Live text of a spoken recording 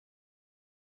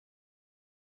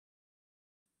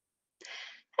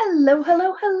Hello,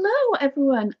 hello, hello,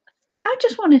 everyone. I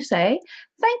just want to say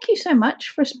thank you so much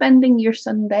for spending your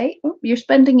Sunday. You're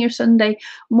spending your Sunday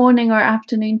morning or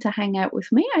afternoon to hang out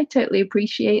with me. I totally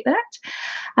appreciate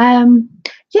that. Um,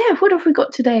 yeah, what have we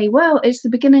got today? Well, it's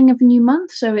the beginning of a new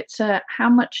month, so it's how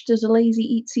much does a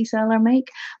lazy Etsy seller make?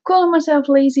 I'm calling myself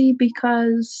lazy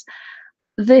because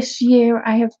this year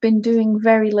I have been doing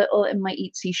very little in my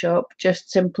Etsy shop just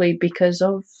simply because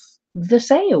of the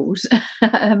sales.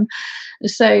 um,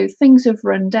 so things have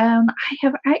run down. I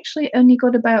have actually only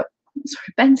got about,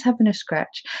 sorry, Ben's having a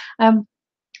scratch. Um,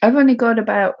 I've only got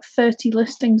about 30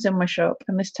 listings in my shop,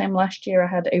 and this time last year I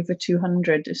had over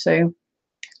 200. So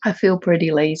I feel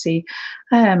pretty lazy.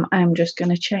 I'm just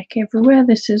going to check everywhere.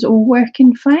 This is all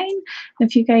working fine.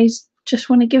 If you guys just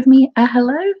want to give me a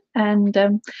hello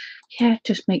and yeah,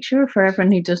 just make sure for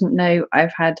everyone who doesn't know,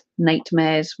 I've had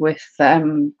nightmares with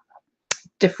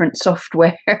different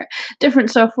software,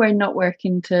 different software not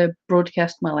working to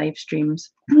broadcast my live streams.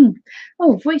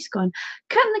 Oh, voice gone.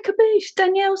 Cat in the caboose.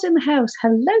 Danielle's in the house.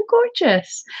 Hello,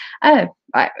 gorgeous. Uh,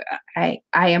 I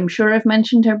am sure I've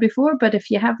mentioned her before, but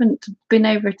if you haven't been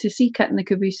over to see Cat in the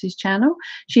Caboose's channel,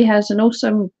 she has an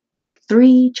awesome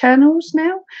 3 channels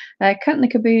now. Cat in the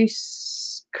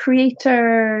Caboose,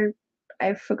 Creator.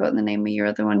 I've forgotten the name of your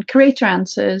other one. Creator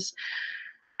Answers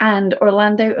and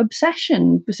Orlando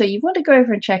Obsession. So you want to go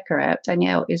over and check her out.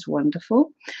 Danielle is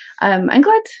wonderful. I'm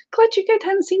glad you're good.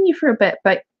 Hadn't seen you for a bit,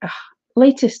 but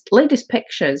latest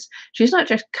pictures. She's not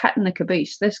just cutting the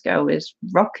caboose. This girl is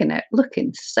rocking it,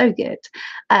 looking so good.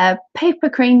 Paper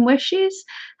Crane Wishes.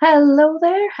 Hello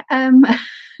there.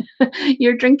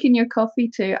 You're drinking your coffee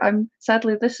too. I'm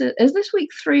sadly is this week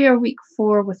 3 or week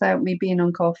 4 without me being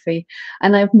on coffee,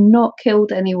 and I've not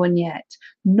killed anyone yet.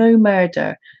 No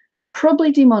murder,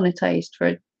 probably demonetized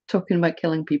for talking about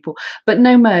killing people, but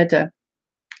no murder.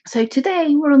 So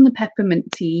today we're on the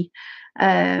peppermint tea.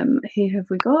 Who have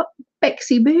we got?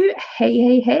 Bexy Boo, hey,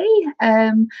 hey,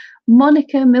 hey.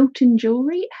 Monica Milton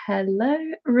Jewelry, hello.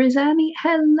 Rosani,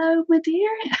 hello, my dear.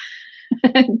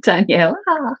 Danielle,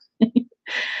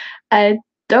 uh,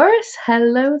 Doris,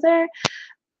 hello there.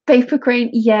 Paper Crane,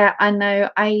 yeah, I know.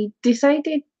 I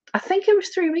decided, I think it was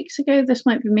 3 weeks ago. This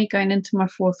might be me going into my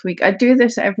 4th week. I do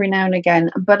this every now and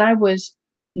again, but I was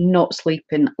not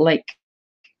sleeping. Like,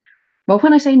 well,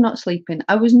 when I say not sleeping,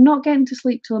 I was not getting to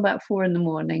sleep till about 4 in the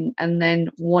morning and then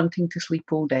wanting to sleep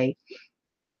all day.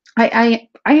 I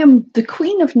am the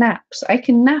queen of naps. I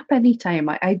can nap anytime.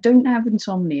 I don't have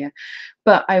insomnia,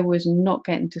 but I was not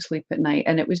getting to sleep at night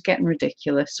and it was getting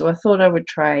ridiculous. So I thought I would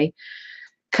try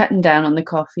cutting down on the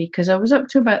coffee because I was up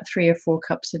to about 3 or 4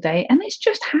 cups a day and it's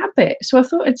just habit. So I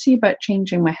thought I'd see about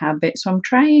changing my habit. So I'm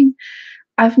trying.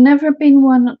 I've never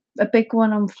been a big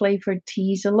one on flavored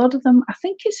teas. A lot of them, I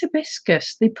think it's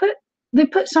hibiscus. They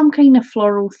put some kind of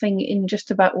floral thing in just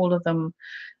about all of them,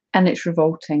 and it's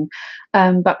revolting.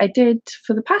 But I did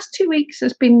for the past 2 weeks.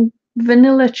 It's been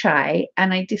vanilla chai,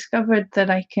 and I discovered that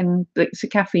I can. It's a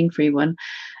caffeine-free one.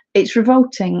 It's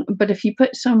revolting, but if you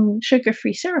put some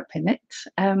sugar-free syrup in it,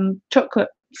 chocolate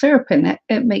syrup in it,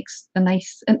 it makes a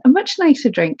much nicer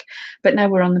drink. But now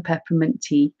we're on the peppermint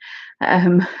tea.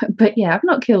 But yeah, I've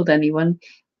not killed anyone.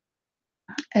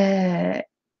 Uh,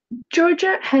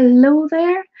 Georgia, hello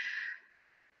there.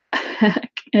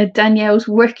 Danielle's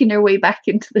working her way back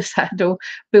into the saddle,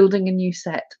 building a new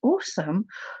set. Awesome.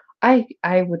 I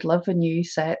would love a new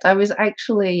set. I was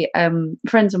actually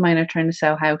friends of mine are trying to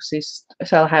sell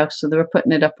a house, so they were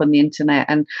putting it up on the internet,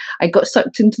 and I got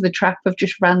sucked into the trap of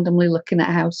just randomly looking at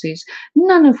houses,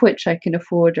 none of which I can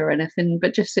afford or anything,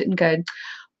 but just sitting going,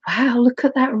 wow, look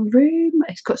at that room.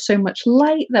 It's got so much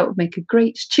light. That would make a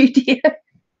great studio.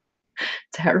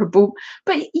 Terrible.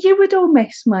 But you would all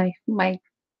miss my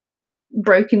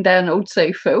broken down old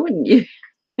sofa, wouldn't you?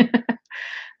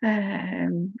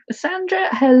 Sandra,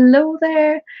 hello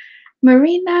there.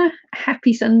 Marina,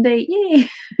 happy Sunday. Yay.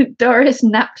 Doris,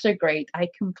 naps are great. I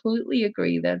completely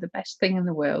agree. They're the best thing in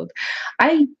the world.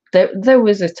 There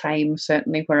was a time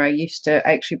certainly where I used to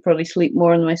actually probably sleep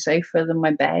more on my sofa than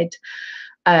my bed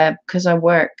because I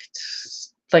worked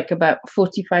like about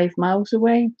 45 miles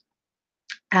away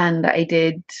and I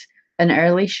did an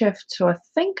early shift. So I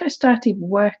think I started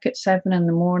work at 7 in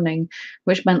the morning,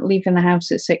 which meant leaving the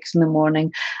house at 6 in the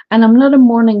morning. And I'm not a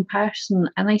morning person,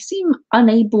 and I seem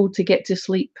unable to get to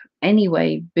sleep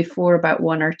anyway before about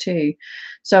 1 or 2.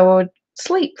 So I would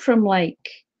sleep from like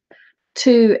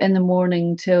 2 in the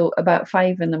morning till about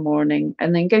 5 in the morning,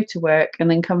 and then go to work,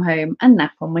 and then come home and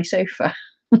nap on my sofa.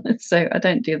 So I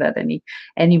don't do that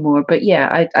anymore. But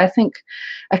yeah, I think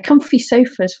a comfy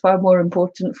sofa is far more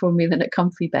important for me than a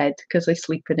comfy bed because I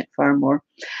sleep in it far more.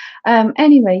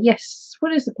 Anyway, yes,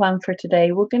 what is the plan for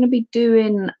today? We're going to be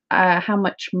doing how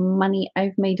much money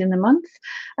I've made in a month.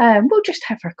 We'll just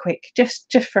have a quick, just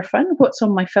for fun, what's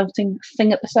on my felting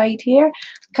thing at the side here,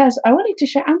 because I wanted to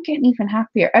share. I'm getting even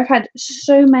happier. I've had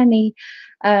so many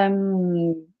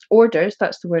orders.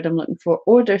 That's the word I'm looking for.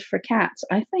 Orders for cats.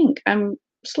 I think I'm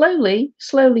slowly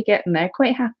getting there.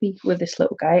 Quite happy with this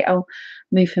little guy. I'll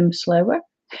move him slower.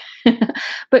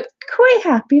 But quite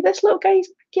happy. This little guy's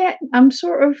I'm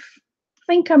sort of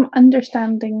think I'm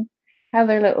understanding how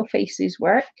their little faces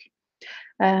work.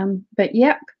 But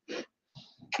yep.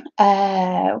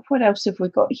 What else have we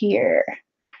got here?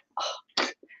 Oh,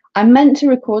 I meant to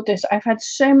record this. I've had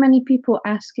so many people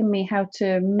asking me how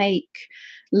to make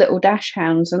little dash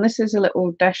hounds, and this is a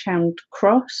little dash hound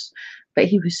cross, but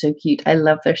he was so cute. I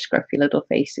love their scruffy little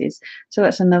faces. So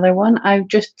that's another one. I've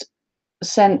just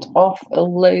sent off a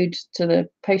load to the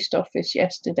post office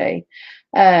yesterday.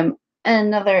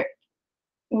 Another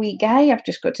wee guy. I've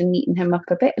just got to neaten him up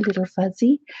a bit, a little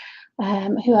fuzzy.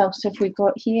 Who else have we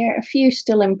got here? A few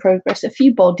still in progress. A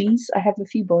few bodies. I have a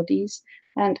few bodies.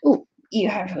 And oh, you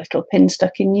have a little pin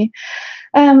stuck in you.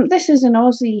 This is an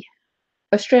Aussie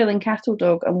Australian cattle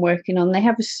dog I'm working on. They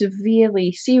have a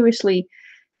seriously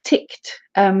ticked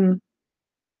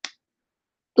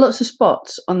lots of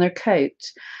spots on their coat.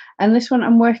 And this one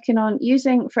I'm working on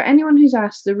using, for anyone who's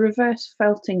asked, the reverse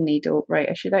felting needle. Right,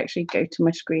 I should actually go to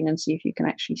my screen and see if you can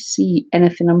actually see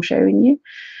anything I'm showing you.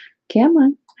 Come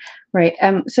on. Right,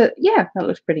 so yeah, that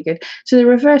looks pretty good. So the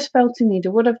reverse felting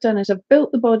needle, what I've done is I've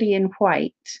built the body in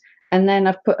white, and then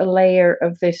I've put a layer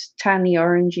of this tanny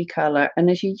orangey colour.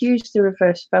 And as you use the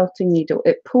reverse felting needle,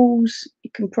 it pulls, you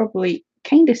can probably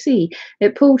kind of see,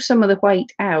 it pulls some of the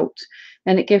white out,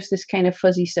 and it gives this kind of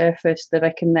fuzzy surface that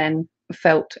I can then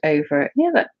felt over. Yeah,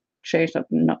 that shows up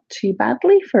not too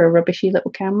badly for a rubbishy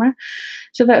little camera.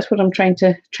 So that's what I'm trying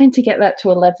to get that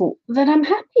to a level that I'm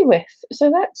happy with.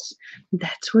 So that's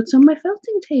what's on my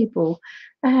felting table.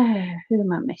 Who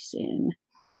am I missing?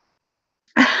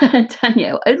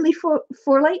 Danielle, only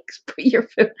four likes. Put your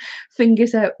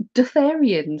fingers out.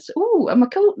 Dutharians. Oh, I'm a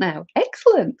cult now.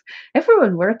 Excellent.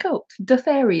 Everyone, we're a cult.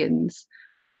 Dutharians.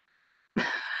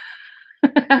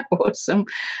 Awesome.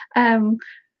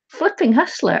 Flipping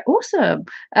Hustler, awesome.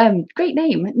 Great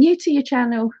name. New to the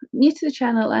channel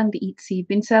and Etsy.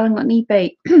 Been selling on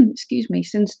eBay, excuse me,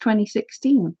 since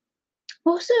 2016.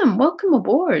 Awesome. Welcome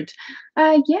aboard.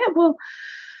 Yeah, well,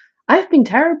 I've been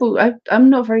terrible. I'm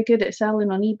not very good at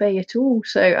selling on eBay at all.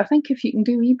 So I think if you can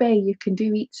do eBay, you can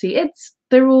do Etsy.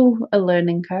 They're all a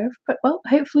learning curve, but well,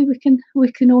 hopefully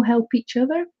we can all help each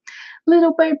other.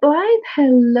 Little Bird Blythe,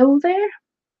 hello there.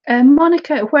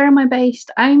 Monica, where am I based?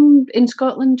 I'm in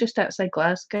Scotland, just outside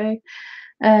Glasgow.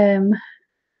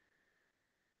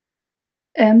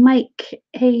 Mike,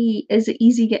 hey, is it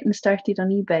easy getting started on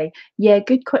eBay? Yeah,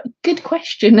 good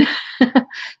question.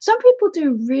 Some people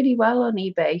do really well on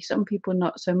eBay, some people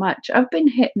not so much. I've been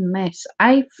hit and miss.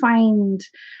 I find,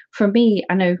 for me,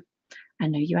 I know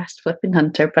you asked Flipping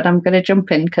Hunter, but I'm going to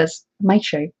jump in because my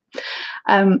show.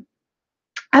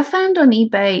 I found on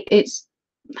eBay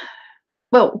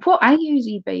well, what I use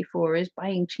eBay for is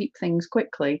buying cheap things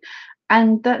quickly.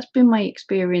 And that's been my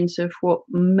experience of what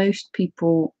most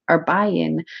people are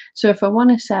buying. So if I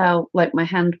want to sell like my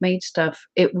handmade stuff,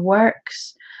 it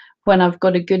works when I've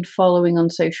got a good following on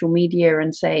social media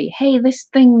and say, hey, this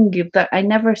thing that I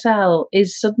never sell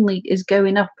is suddenly is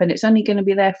going up and it's only going to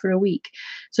be there for a week.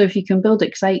 So if you can build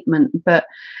excitement. But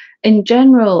in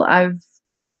general, I've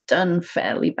done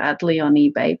fairly badly on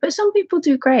eBay, but some people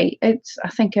do great. I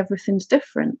think everything's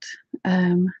different.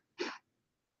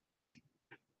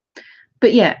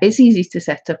 But yeah, it's easy to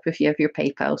set up if you have your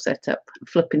PayPal set up.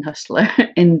 Flipping Hustler,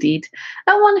 indeed.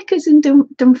 And Monica's in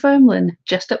Dunfermline,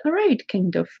 just up the road,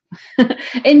 kind of.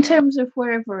 In terms of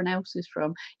where everyone else is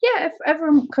from. Yeah, if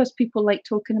everyone, because people like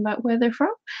talking about where they're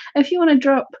from. If you want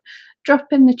to drop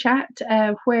in the chat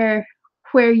where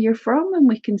you're from, and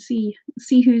we can see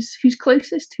who's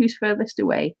closest, who's furthest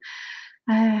away.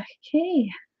 Okay.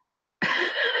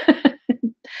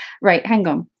 Right, hang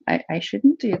on. I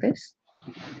shouldn't do this.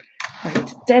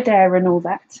 Right, dead air and all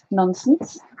that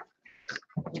nonsense.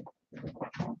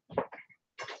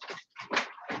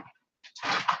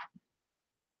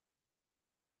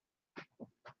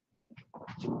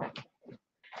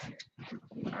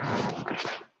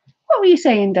 What were you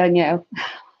saying, Danielle?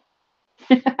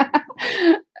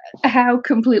 How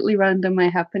completely random I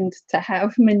happened to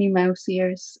have Minnie Mouse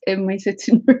ears in my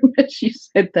sitting room as you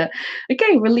said that.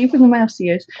 Okay, we're leaving the mouse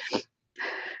ears.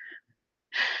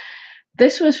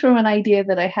 This was from an idea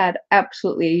that I had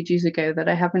absolutely ages ago that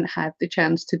I haven't had the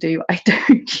chance to do. I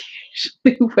don't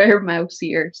usually wear mouse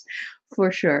ears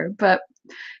for sure. But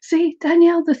see,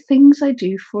 Danielle, the things I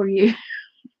do for you.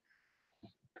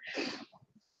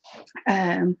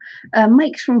 Um,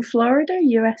 Mike's from Florida,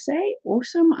 USA.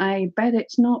 Awesome. I bet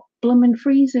it's not bloomin'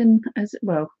 freezing as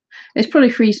well. It's probably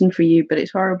freezing for you, but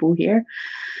it's horrible here.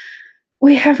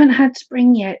 We haven't had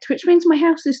spring yet, which means my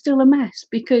house is still a mess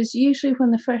because usually when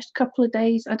the first couple of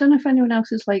days, I don't know if anyone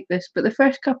else is like this, but the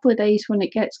first couple of days when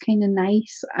it gets kind of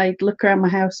nice, I'd look around my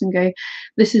house and go,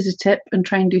 this is a tip, and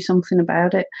try and do something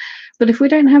about it. But if we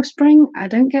don't have spring, I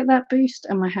don't get that boost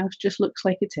and my house just looks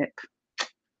like a tip.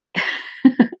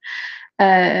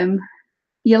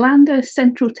 Yolanda,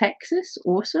 Central Texas,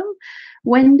 awesome.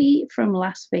 Wendy from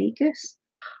Las Vegas.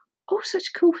 Oh,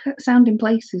 such cool sounding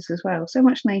places as well. So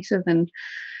much nicer than,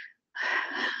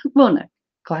 well, no,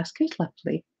 Glasgow's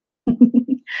lovely.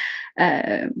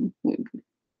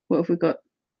 What have we got?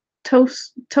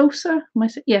 Tosa?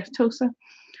 Yeah, Tosa.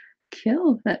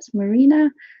 Cool. That's Marina.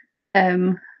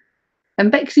 And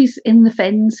Bexy's in the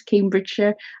Fens,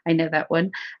 Cambridgeshire. I know that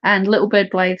one. And Little Bird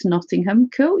Blythe's Nottingham.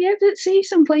 Cool. Yeah, let's see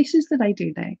some places that I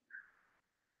do know.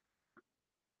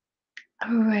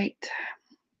 All right.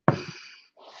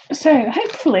 So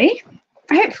hopefully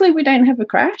we don't have a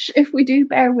crash. If we do,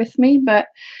 bear with me. But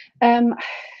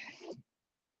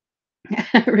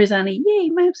Rosanna, yay,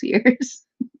 mouse ears.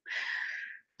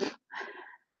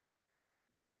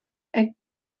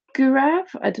 Gurav,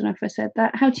 I don't know if I said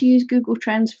that. How to use Google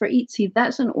Trends for Etsy?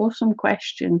 That's an awesome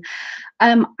question.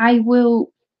 I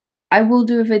will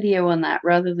do a video on that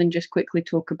rather than just quickly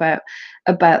talk about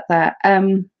that.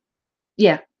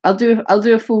 Yeah, I'll do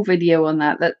a full video on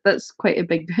that. That's quite a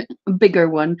bigger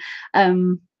one.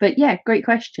 But yeah, great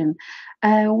question.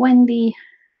 Wendy,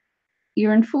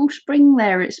 you're in full spring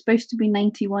there. It's supposed to be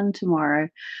 91 tomorrow.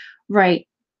 Right.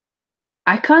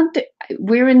 I can't do,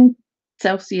 we're in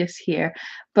Celsius here,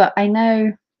 but I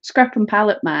know Scrap and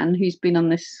Palette Man, who's been on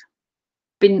this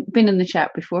been in the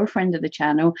chat before, a friend of the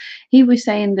channel, he was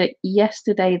saying that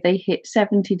yesterday they hit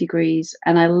 70 degrees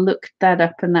and I looked that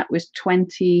up and that was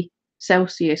 20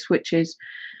 Celsius, which is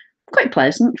quite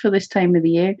pleasant for this time of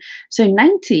the year. So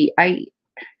 90,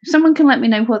 someone can let me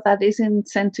know what that is in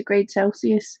centigrade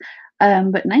Celsius.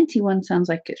 But 91 sounds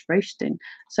like it's roasting.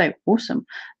 So awesome.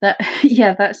 That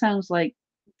yeah, that sounds like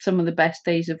some of the best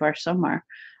days of our summer.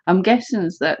 I'm guessing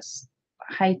that's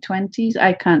high 20s.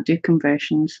 I can't do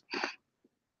conversions.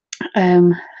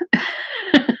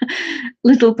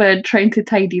 Little bird trying to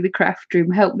tidy the craft room.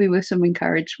 Help me with some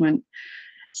encouragement.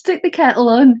 Stick the kettle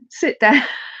on, sit down,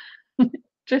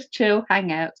 just chill,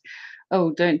 hang out.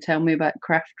 Oh, don't tell me about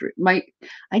craft room.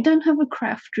 I don't have a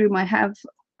craft room. I have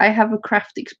a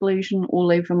craft explosion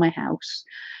all over my house.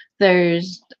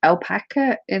 There's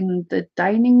alpaca in the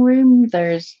dining room.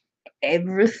 There's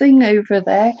everything over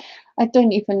there. I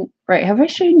don't even, right, have I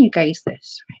shown you guys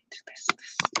this?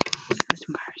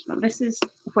 Right, this is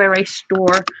where I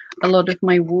store a lot of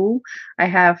my wool.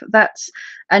 That's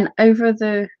an over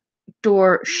the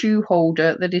door shoe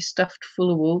holder that is stuffed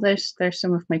full of wool. There's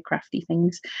some of my crafty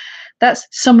things. That's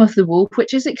some of the wool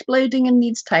which is exploding and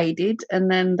needs tidied,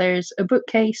 and then there's a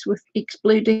bookcase with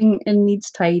exploding and needs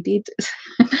tidied.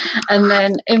 And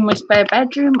then in my spare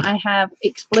bedroom I have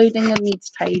exploding and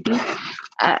needs tidied.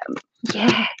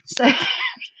 Yeah, so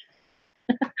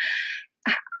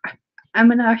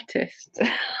I'm an artist.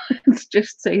 Let's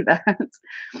just say that.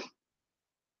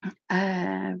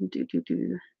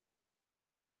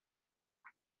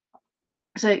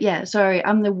 So yeah, sorry,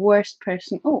 I'm the worst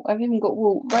person. Oh, I've even got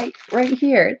wool right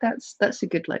here. That's a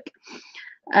good look.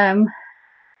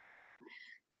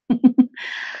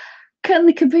 Cut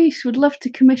the Caboose would love to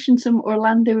commission some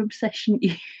Orlando Obsession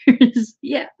ears.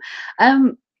 Yeah.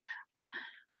 I'll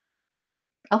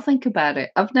think about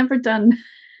it. I've never done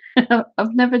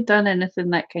anything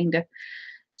that kind of.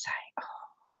 Sorry. Oh,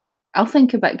 I'll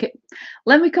think about it.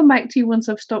 Let me come back to you once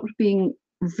I've stopped being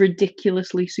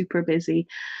ridiculously super busy.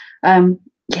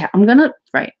 Yeah, I'm gonna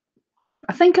right.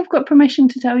 I think I've got permission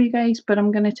to tell you guys, but I'm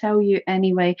gonna tell you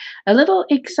anyway. A little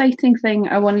exciting thing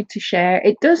I wanted to share.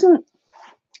 It doesn't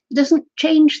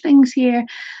change things here,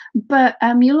 but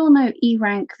you'll all know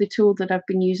eRank, the tool that I've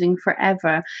been using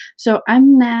forever. So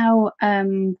I'm now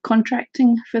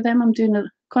contracting for them. I'm doing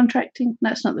contracting.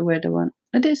 That's not the word I want.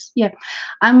 It is, yeah.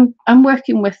 I'm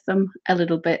working with them a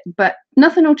little bit, but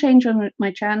nothing will change on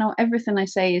my channel. Everything I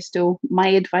say is still my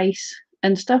advice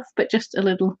and stuff, but just a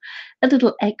little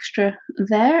extra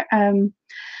there.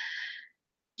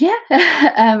 Yeah,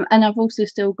 and I've also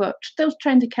still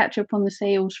trying to catch up on the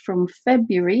sales from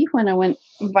February when I went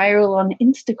viral on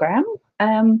Instagram,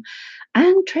 um,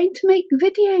 and trying to make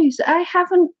videos.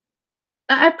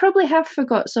 I probably have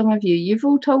forgot some of you. You've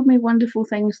all told me wonderful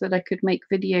things that I could make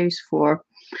videos for,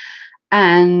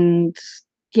 and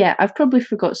yeah, I've probably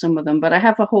forgot some of them, but I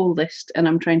have a whole list and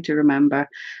I'm trying to remember.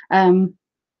 Um,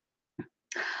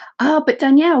 but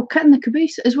Danielle, cutting the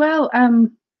caboose as well.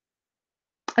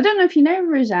 I don't know if you know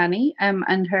Rosanni,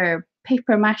 and her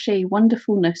paper mache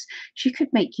wonderfulness. She could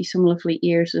make you some lovely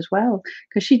ears as well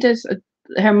because she does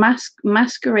her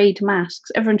masquerade masks.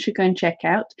 Everyone should go and check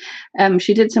out.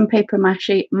 She did some paper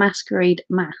mache masquerade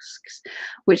masks,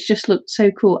 which just looked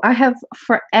so cool. I have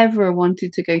forever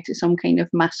wanted to go to some kind of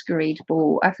masquerade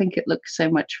ball. I think it looks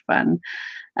so much fun.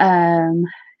 Um,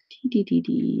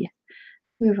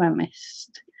 who have I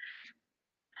missed?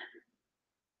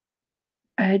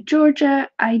 Georgia,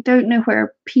 I don't know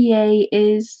where PA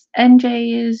is.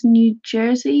 NJ is New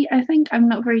Jersey, I think. I'm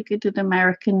not very good at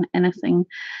American anything.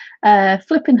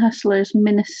 Flippin' Hustlers,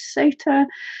 Minnesota.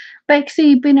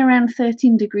 Bexy, been around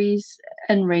 13 degrees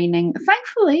and raining.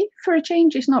 Thankfully, for a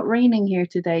change, it's not raining here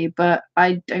today, but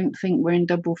I don't think we're in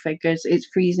double figures. It's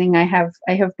freezing. I have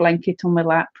blanket on my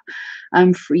lap.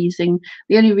 I'm freezing.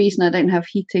 The only reason I don't have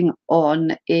heating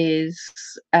on is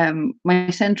my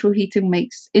central heating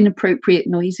makes inappropriate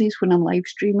noises when I'm live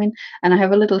streaming, and I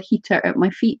have a little heater at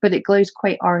my feet, but it glows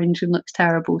quite orange and looks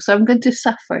terrible. So I'm going to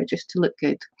suffer just to look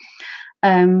good.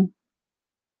 Um,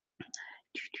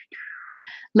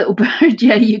 Little bird,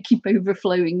 yeah, you keep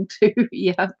overflowing too.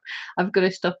 Yeah, I've got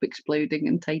to stop exploding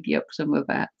and tidy up some of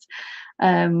that.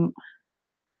 Um,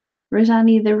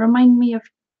 Rosanni, they remind me of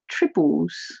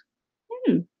tribbles.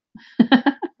 Hmm.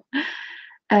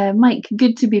 Mike,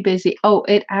 good to be busy. Oh,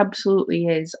 it absolutely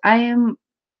is. I am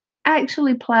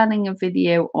actually planning a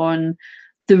video on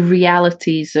the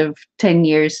realities of 10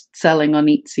 years selling on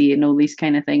Etsy and all these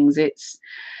kind of things.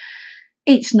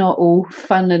 It's not all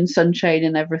fun and sunshine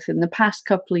and everything. The past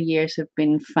couple of years have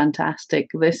been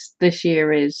fantastic. This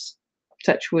year is,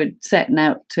 touch wood, setting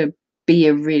out to be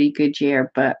a really good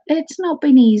year, but it's not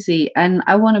been easy. And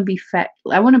I want to be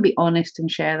I want to be honest and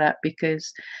share that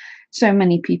because so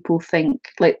many people think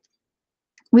like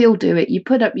we all do it. You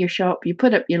put up your shop, you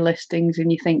put up your listings,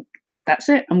 and you think that's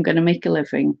it. I'm going to make a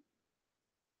living.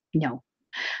 No,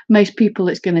 most people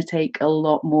it's going to take a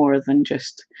lot more than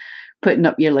just putting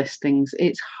up your listings.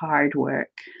 It's hard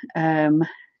work. Um,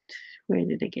 where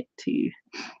did I get to?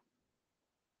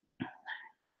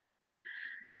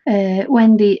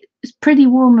 Wendy, it's pretty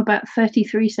warm, about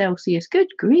 33 Celsius. Good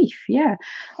grief, yeah.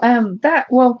 That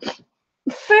well,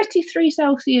 33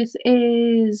 Celsius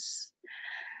is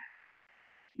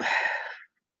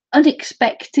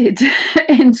unexpected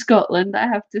in Scotland. I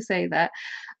have to say that.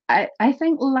 I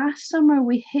think last summer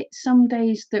we hit some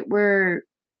days that were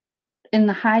in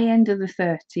the high end of the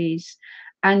 30s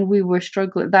and we were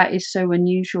struggling. That is so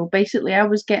unusual. Basically, I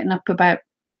was getting up about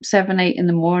 7, 8 in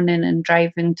the morning and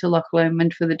driving to Loch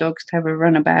Lomond for the dogs to have a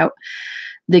runabout.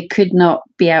 They could not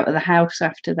be out of the house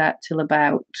after that till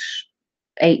about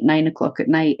 8, 9 o'clock at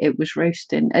night. It was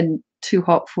roasting and too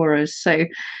hot for us. So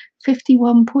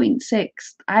 51.6,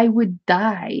 I would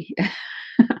die.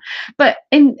 But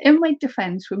in my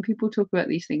defense, when people talk about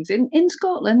these things in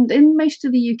Scotland, in most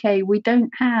of the UK, we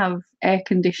don't have air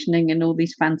conditioning and all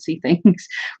these fancy things.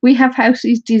 We have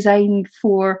houses designed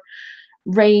for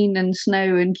rain and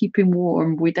snow and keeping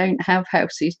warm. We don't have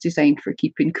houses designed for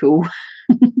keeping cool.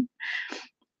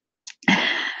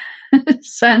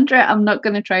 Sandra, I'm not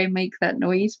going to try and make that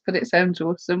noise, but it sounds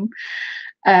awesome.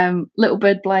 Little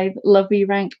Bird Blythe, love E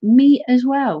rank. Me as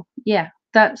well. Yeah,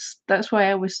 that's why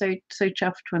I was so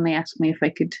chuffed when they asked me if I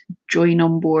could join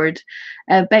on board.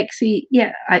 Bexy,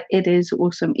 yeah, it is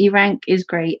awesome. E rank is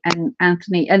great, and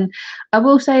Anthony, and I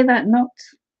will say that not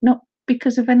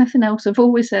because of anything else. I've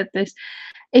always said this: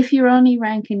 if you're on E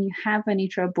rank and you have any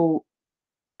trouble,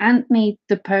 Anthony,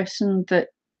 the person that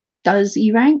does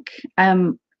E rank,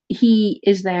 he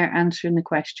is there answering the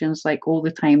questions like all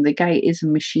the time. The guy is a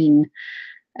machine.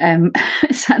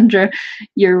 Sandra,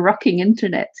 you're rocking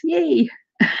internet. Yay!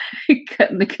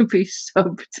 Cutting the caboose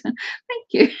subbed. Thank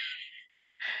you.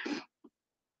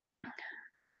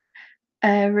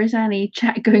 Rosanni,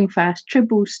 chat going fast.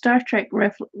 Tribble Star Trek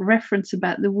reference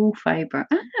about the wool fiber.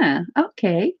 Ah,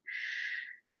 okay.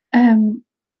 Garav,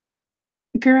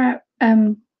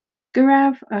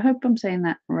 Garav, I hope I'm saying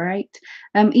that right.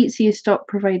 Etsy has stopped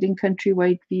providing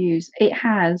countrywide views. It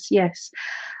has, yes.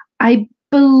 I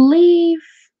believe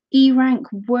E-Rank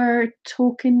were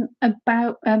talking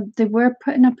about, they were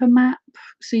putting up a map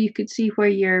so you could see where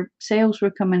your sales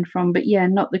were coming from, but yeah,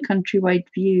 not the countrywide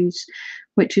views,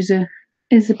 which is a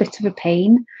bit of a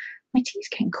pain. My tea's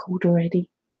getting cold already.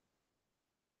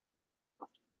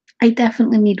 I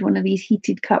definitely need one of these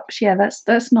heated cups. Yeah,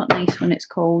 that's not nice when it's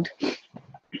cold.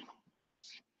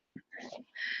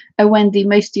 Wendy,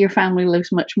 most of your family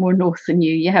lives much more north than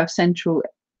you. You have central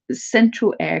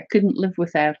air. Couldn't live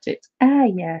without it. Ah,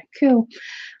 yeah, cool.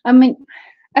 I mean,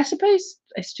 I suppose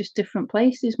it's just different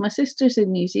places. My sister's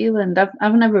in New Zealand.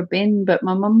 I've never been, but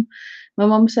my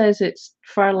mum says it's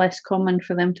far less common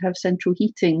for them to have central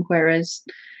heating, whereas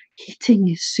heating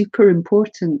is super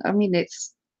important. I mean,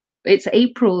 it's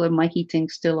April and my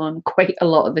heating's still on quite a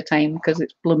lot of the time because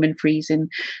it's blooming freezing.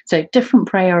 So different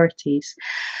priorities.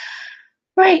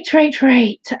 Right.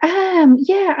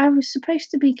 Yeah, I was supposed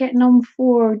to be getting on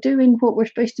for doing what we're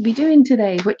supposed to be doing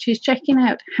today, which is checking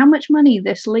out how much money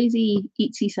this lazy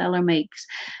Etsy seller makes.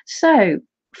 So,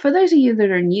 for those of you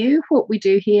that are new, what we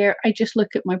do here, I just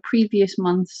look at my previous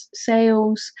month's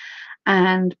sales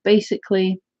and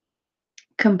basically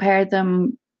compare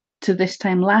them to this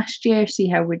time last year, see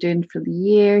how we're doing for the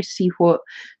year, see what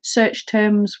search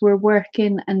terms were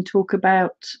working, and talk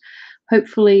about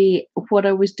hopefully what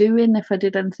I was doing, if I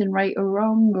did anything right or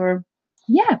wrong, or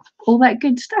yeah, all that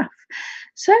good stuff.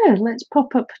 So let's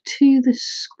pop up to the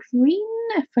screen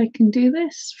if I can do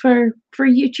this for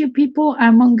YouTube people.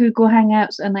 I'm on Google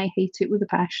Hangouts and I hate it with a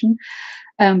passion,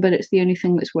 but it's the only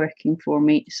thing that's working for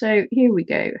me. So here we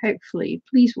go. Hopefully,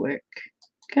 please work.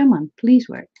 Come on, please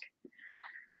work.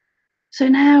 So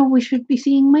now we should be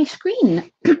seeing my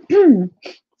screen. All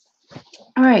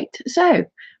right, so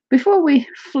before we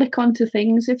flick onto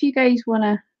things, if you guys want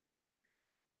to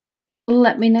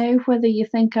let me know whether you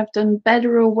think I've done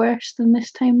better or worse than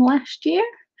this time last year.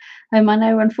 I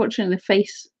know, unfortunately,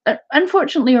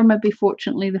 unfortunately, or maybe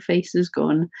fortunately, the face is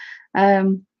gone.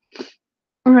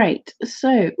 Right,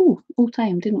 so, all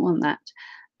time, didn't want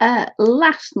that.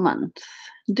 Last month,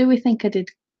 do we think I did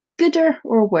gooder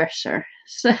or worser?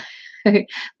 So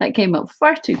that came up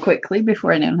far too quickly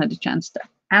before anyone had a chance to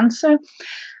answer.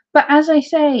 But as I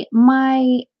say,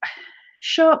 my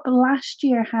shop last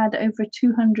year had over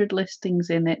 200 listings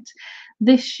in it.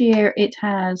 This year it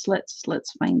has, let's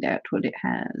find out what it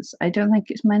has. I don't think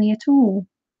it's many at all.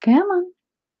 Come on,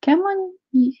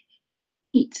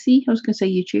 Etsy. I was going to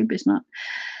say YouTube, it's not.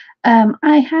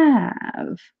 I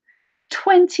have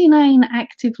 29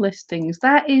 active listings.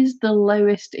 That is the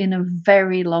lowest in a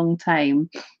very long time.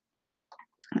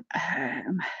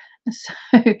 Um,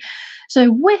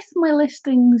 so with my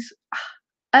listings,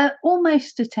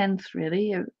 almost a tenth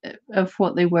really of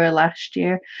what they were last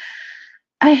year.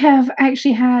 I have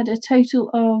actually had a total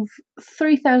of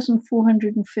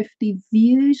 3,450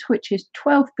 views, which is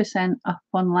 12% up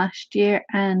on last year,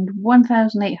 and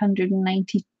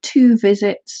 1,892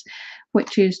 visits,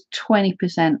 which is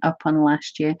 20% up on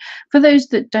last year. For those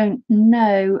that don't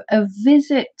know, a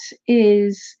visit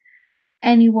is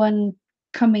anyone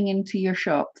coming into your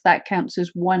shop. That counts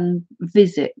as one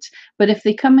visit. But if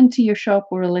they come into your shop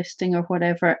or a listing or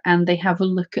whatever and they have a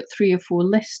look at 3 or 4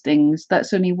 listings,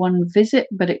 that's only one visit,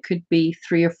 but it could be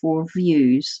 3 or 4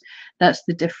 views. That's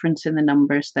the difference in the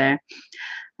numbers there.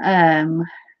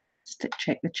 Just to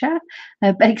check the chat.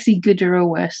 Bexy, gooder or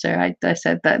worser? I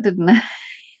said that, didn't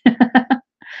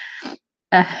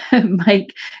I?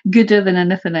 Mike, gooder than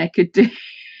anything I could do.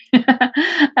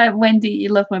 Wendy, you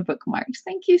love my bookmarks.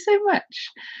 Thank you so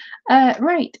much.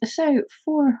 Right, so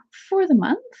for the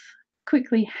month,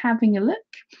 quickly having a look.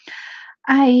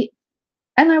 I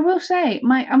will say,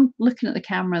 I'm looking at the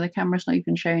camera. The camera's not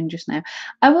even showing just now.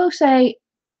 I will say,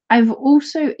 I've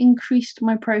also increased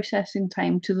my processing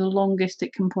time to the longest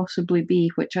it can possibly be,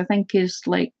 which I think is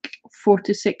like 4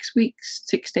 to 6 weeks,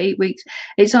 6 to 8 weeks.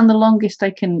 It's on the longest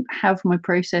I can have my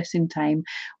processing time,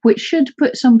 which should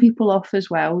put some people off as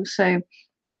well. So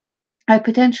I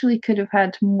potentially could have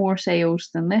had more sales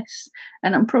than this,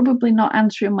 and I'm probably not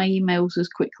answering my emails as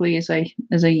quickly as I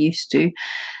used to.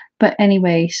 But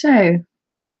anyway, so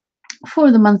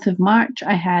for the month of March,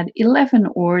 I had 11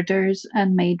 orders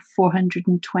and made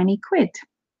 420 quid.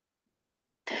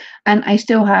 And I've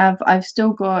still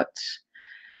got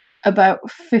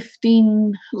about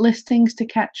 15 listings to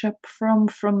catch up from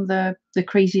the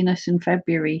craziness in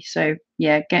February. So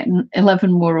yeah, getting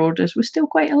 11 more orders was still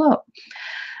quite a lot.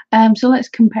 So let's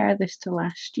compare this to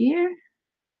last year.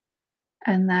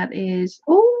 And that is,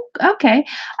 okay.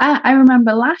 I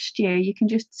remember last year, you can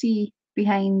just see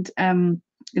behind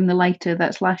in the lighter,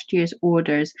 that's last year's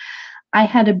orders. I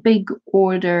had a big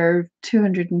order,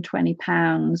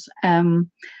 £220.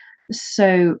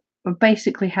 So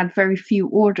basically had very few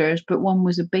orders, but one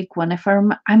was a big one.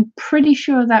 I'm pretty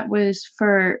sure that was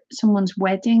for someone's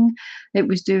wedding. It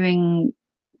was doing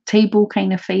table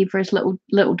kind of favors,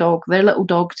 little dog, their little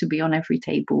dog to be on every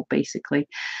table, basically.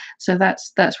 So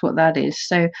that's what that is.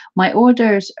 So my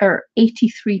orders are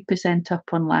 83% up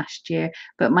on last year,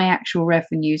 but my actual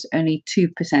revenue's only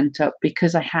 2% up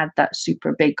because I had that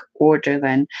super big order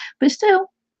then. But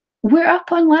still, we're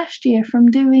up on last year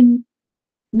from doing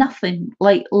nothing,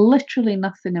 like literally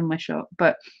nothing in my shop.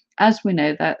 But as we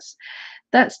know, that's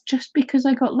just because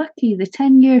I got lucky. The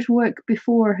 10 years work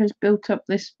before has built up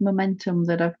this momentum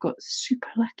that I've got super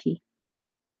lucky.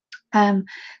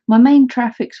 My main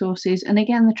traffic sources, and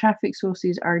again, the traffic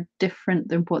sources are different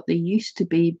than what they used to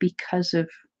be because of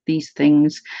these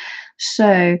things.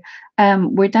 So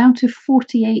we're down to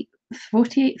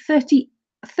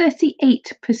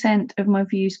 38% of my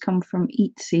views come from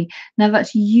Etsy. Now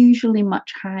that's usually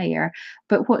much higher,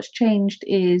 but what's changed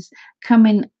is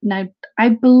coming now. I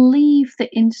believe the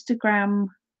Instagram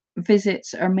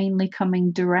visits are mainly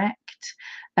coming direct.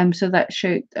 So that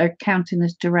are counting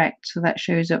as direct, so that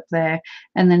shows up there.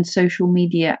 And then social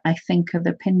media, I think, are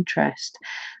the Pinterest.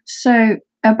 So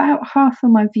about half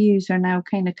of my views are now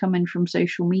kind of coming from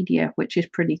social media, which is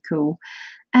pretty cool.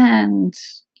 And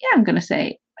yeah, I'm going to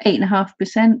say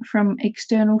 8.5% from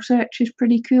external search is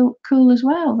pretty cool as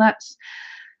well. That's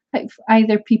like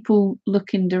either people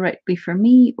looking directly for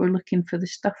me or looking for the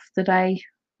stuff that I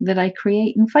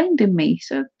create and finding me.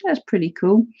 So that's pretty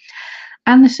cool.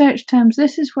 And the search terms,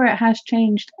 this is where it has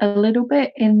changed a little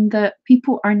bit in that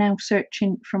people are now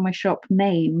searching for my shop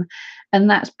name, and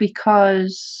that's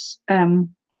because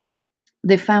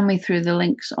they found me through the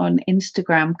links on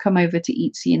Instagram, come over to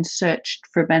Etsy and searched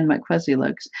for Ben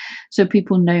McFuzzylugs. So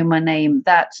people know my name.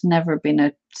 That's never been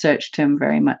a search term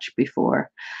very much before.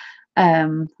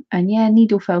 And yeah,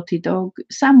 needle felted dog,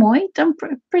 Samoyed. I'm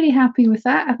pretty happy with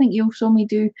that. I think you saw me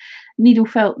do needle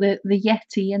felt the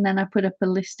Yeti, and then I put up a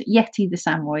list. Yeti the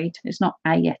Samoyed. It's not a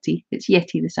Yeti. It's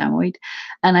Yeti the Samoyed,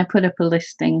 and I put up a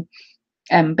listing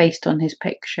based on his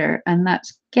picture, and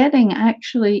that's getting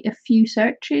actually a few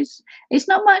searches. It's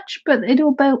not much, but it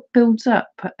all builds up.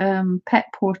 Pet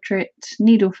portrait,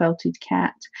 needle felted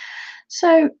cat.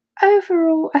 So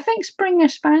overall, I think Springer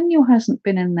Spaniel hasn't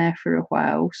been in there for a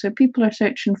while, so people are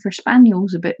searching for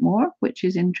spaniels a bit more, which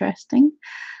is interesting.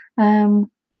 Um,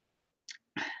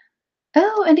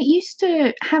 oh, and it used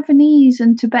to Havanese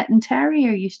and Tibetan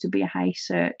Terrier used to be a high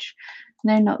search.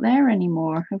 They're not there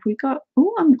anymore. Have we got?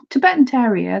 Oh, Tibetan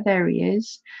Terrier. There he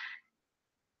is.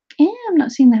 Yeah, I'm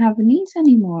not seeing the Havanese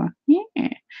anymore. Yeah,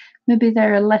 maybe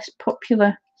they're a less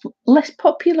popular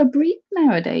breed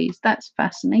nowadays. That's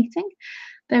fascinating.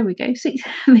 There we go. See,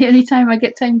 the only time I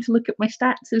get time to look at my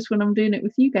stats is when I'm doing it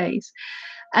with you guys.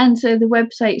 And so the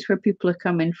websites where people are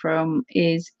coming from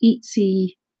is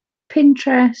Etsy,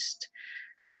 Pinterest.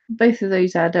 Both of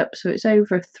those add up, so it's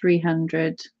over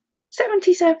 300.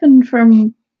 77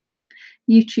 from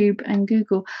YouTube and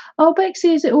Google. Oh,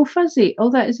 Bexy, is it all fuzzy? Oh,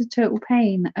 that is a total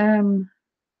pain.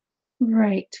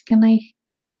 Right.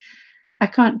 I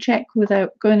can't check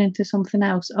without going into something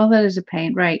else. Oh, that is a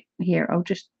pain. Right, here,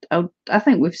 I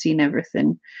think we've seen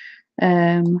everything.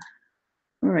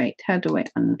 Right, how do I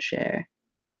unshare?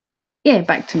 Yeah,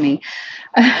 back to me.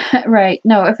 Right.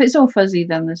 No, if it's all fuzzy,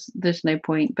 then there's no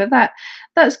point. But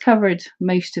that's covered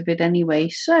most of it anyway.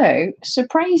 So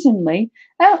surprisingly,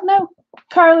 oh no,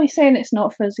 Carly's saying it's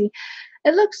not fuzzy.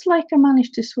 It looks like I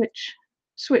managed to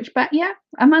switch back. Yeah,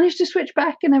 I managed to switch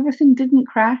back and everything didn't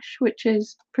crash, which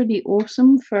is pretty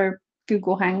awesome for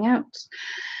Google Hangouts.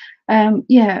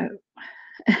 Yeah.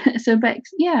 So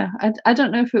Bex, yeah, I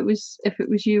don't know if it was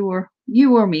you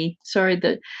or me. Sorry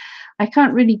that I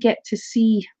can't really get to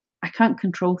see. I can't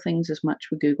control things as much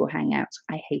with Google Hangouts.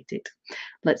 I hate it.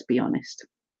 Let's be honest.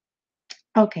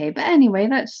 Okay, but anyway,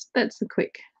 that's the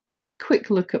quick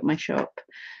look at my shop.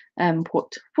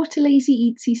 What a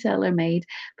lazy Etsy seller made.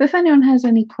 But if anyone has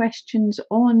any questions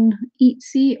on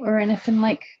Etsy or anything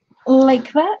like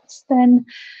that, then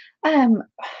um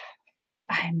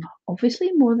I'm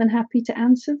obviously more than happy to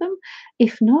answer them.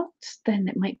 If not, then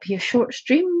it might be a short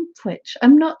stream, which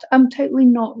I'm totally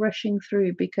not rushing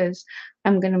through because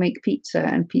I'm going to make pizza,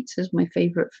 and pizza is my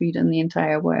favorite food in the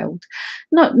entire world.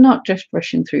 Not just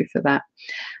rushing through for that.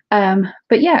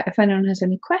 But yeah, if anyone has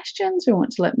any questions or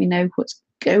wants to let me know what's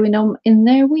going on in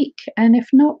their week, and if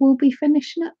not, we'll be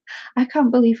finishing it. I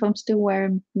can't believe I'm still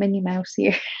wearing Minnie Mouse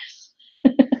here.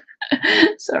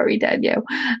 Sorry, Danielle.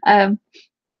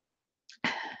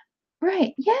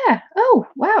 Right, yeah. Oh,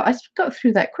 wow, I got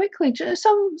through that quickly. Just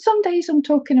some days I'm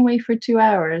talking away for 2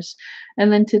 hours,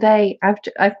 and then today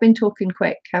I've been talking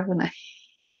quick, haven't I?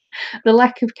 the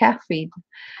lack of caffeine.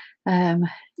 Um,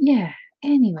 yeah.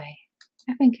 Anyway,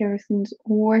 I think everything's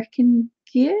working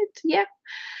good. Yeah,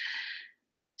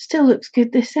 still looks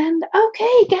good this end.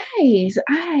 Okay, guys,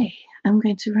 I am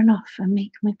going to run off and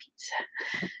make my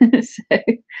pizza. So,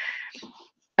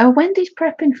 oh, Wendy's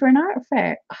prepping for an art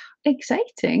fair. Oh,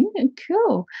 exciting and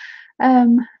cool.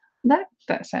 Um, that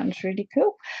sounds really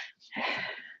cool.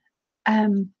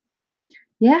 Um,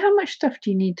 yeah, how much stuff do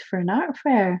you need for an art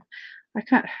fair? I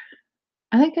can't.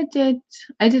 I think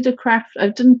I did a craft.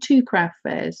 I've done two craft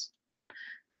fairs.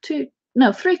 Two,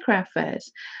 no, three craft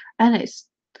fairs, and it's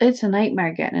a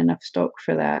nightmare getting enough stock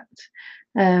for that.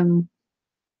 Um,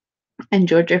 and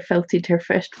Georgia felted her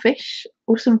first fish.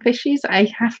 Awesome fishies.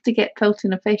 I have to get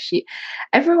felting a fish.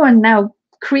 Everyone now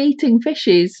creating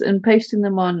fishes and posting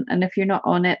them on. And if you're not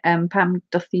on it, Pam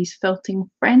Duthie's Felting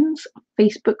Friends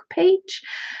Facebook page.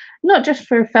 Not just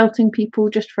for felting people,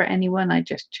 just for anyone. I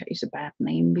just chose a bad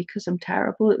name because I'm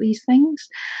terrible at these things.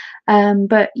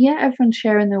 But yeah, everyone's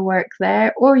sharing their work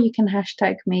there, or you can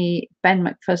hashtag me Ben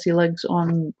McFuzzylugs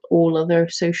on all other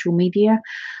social media.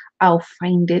 I'll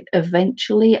find it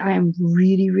eventually. I am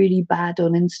really, really bad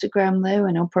on Instagram though,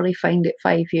 and I'll probably find it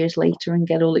 5 years later and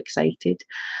get all excited.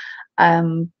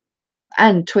 Um,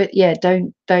 and yeah,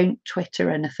 don't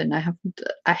Twitter anything. I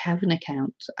have an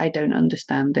account. I don't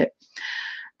understand it.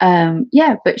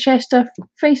 Yeah, but share stuff.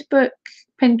 Facebook,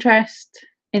 Pinterest,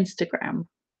 Instagram.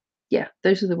 Yeah,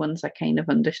 those are the ones I kind of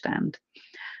understand.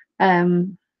 EJ,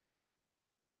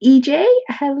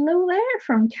 hello there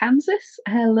from Kansas.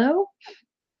 Hello.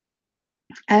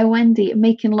 Wendy,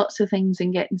 making lots of things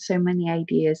and getting so many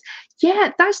ideas.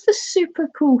 Yeah, that's the super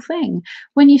cool thing.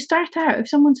 When you start out, if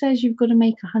someone says you've got to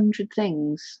make 100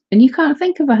 things and you can't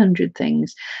think of 100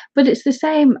 things, but it's the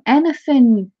same,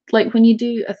 anything like when you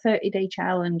do a 30-day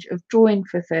challenge of drawing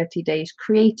for 30 days,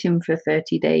 creating for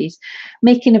 30 days,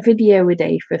 making a video a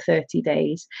day for 30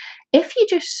 days. If you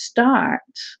just start,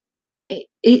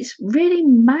 it's really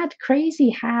mad crazy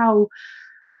how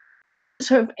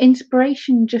sort of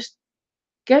inspiration just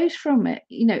goes from it.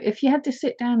 You know, if you had to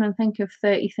sit down and think of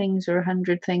 30 things or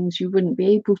 100 things, you wouldn't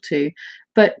be able to.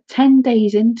 But 10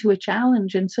 days into a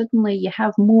challenge, and suddenly you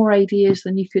have more ideas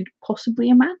than you could possibly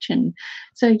imagine.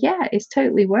 So, yeah, it's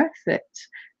totally worth it.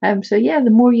 So, yeah, the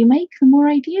more you make, the more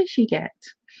ideas you get.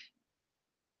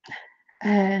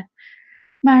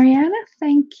 Mariana,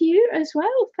 thank you as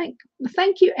well.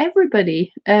 Thank you,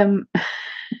 everybody.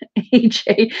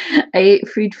 AJ, I ate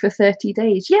food for 30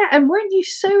 days. Yeah, and weren't you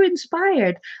so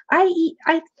inspired? I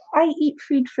eat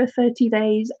food for 30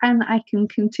 days and I can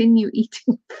continue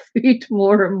eating food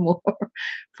more and more.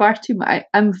 Far too much.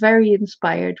 I'm very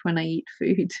inspired when I eat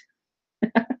food.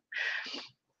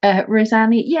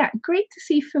 Rosanni, yeah, great to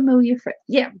see familiar friends.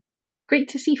 Yeah, great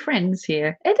to see friends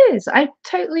here. It is. I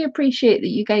totally appreciate that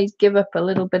you guys give up a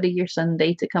little bit of your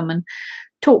Sunday to come and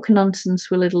talk nonsense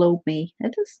with little old me.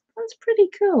 It is, that's pretty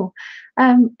cool.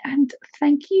 And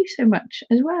thank you so much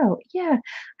as well. Yeah,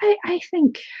 I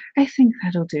think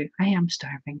that'll do. I am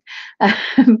starving.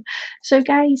 So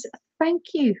guys, thank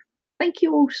you. Thank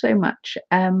you all so much.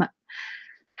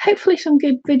 Hopefully some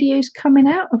good videos coming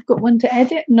out. I've got one to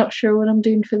edit. Not sure what I'm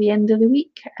doing for the end of the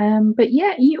week. But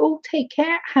yeah, you all take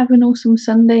care. Have an awesome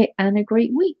Sunday and a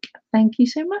great week. Thank you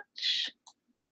so much.